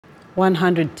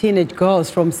100 teenage girls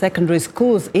from secondary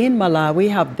schools in Malawi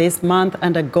have this month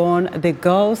undergone the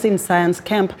Girls in Science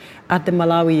camp at the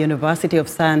Malawi University of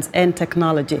Science and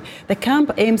Technology. The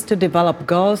camp aims to develop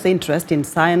girls' interest in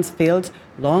science fields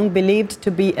long believed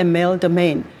to be a male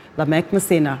domain. Lameck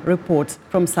Masina reports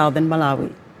from southern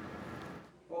Malawi.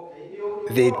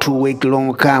 The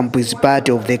 2-week-long camp is part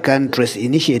of the country's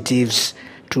initiatives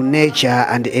to nurture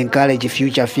and encourage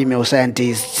future female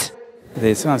scientists.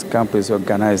 The science camp is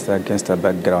organized against a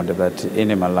background that in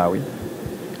Malawi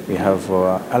we have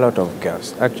a lot of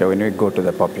girls. Actually, when we go to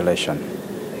the population,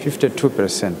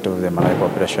 52% of the Malawi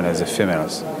population is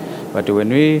females. But when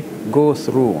we go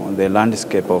through the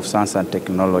landscape of science and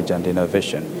technology and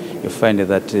innovation, you find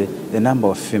that the number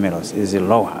of females is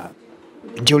lower.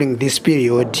 During this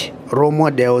period, role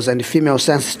models and female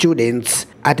science students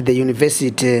at the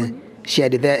university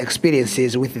shared their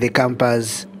experiences with the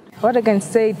campus. What I can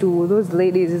say to those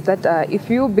ladies is that if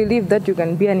you believe that you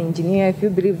can be an engineer, if you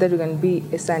believe that you can be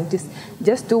a scientist,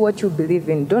 just do what you believe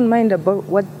in. Don't mind about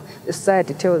what the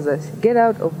society tells us. Get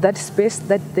out of that space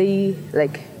that they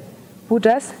put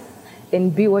us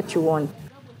and be what you want.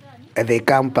 The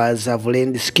campus have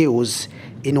learned skills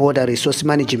in water resource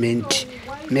management,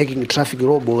 making traffic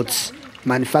robots,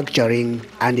 manufacturing,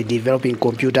 and developing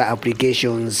computer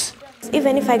applications.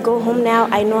 Even if I go home now,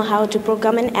 I know how to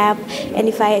program an app, and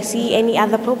if I see any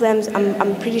other problems,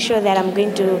 I'm pretty sure that I'm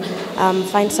going to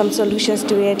find some solutions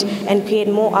to it and create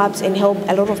more apps and help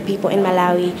a lot of people in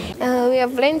Malawi. We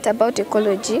have learned about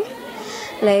ecology.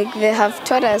 They have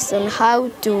taught us on how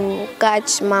to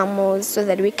catch mammals so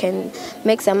that we can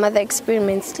make some other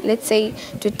experiments, let's say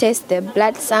to test the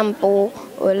blood sample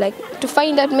or to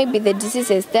find out maybe the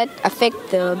diseases that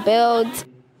affect the birds.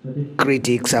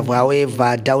 Critics have,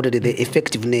 however, doubted the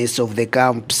effectiveness of the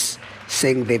camps,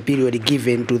 saying the period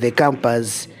given to the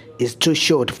campus is too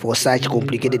short for such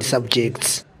complicated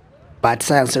subjects. But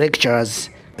science lecturers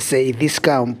say this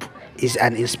camp is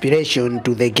an inspiration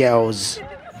to the girls.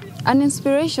 An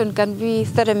inspiration can be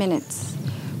 30 minutes.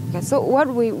 Okay, so what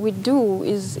we do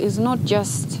is not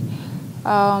just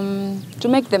to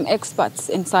make them experts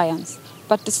in science,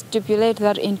 but to stimulate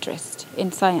their interest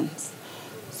in science.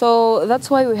 So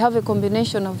that's why we have a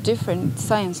combination of different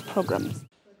science programs.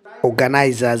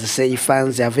 Organizers say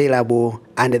funds are available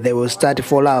and they will start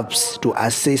follow-ups to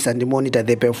assess and monitor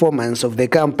the performance of the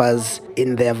campus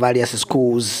in their various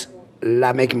schools.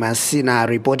 Lameck Masina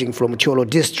reporting from Thyolo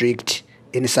district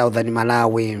in southern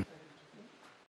Malawi.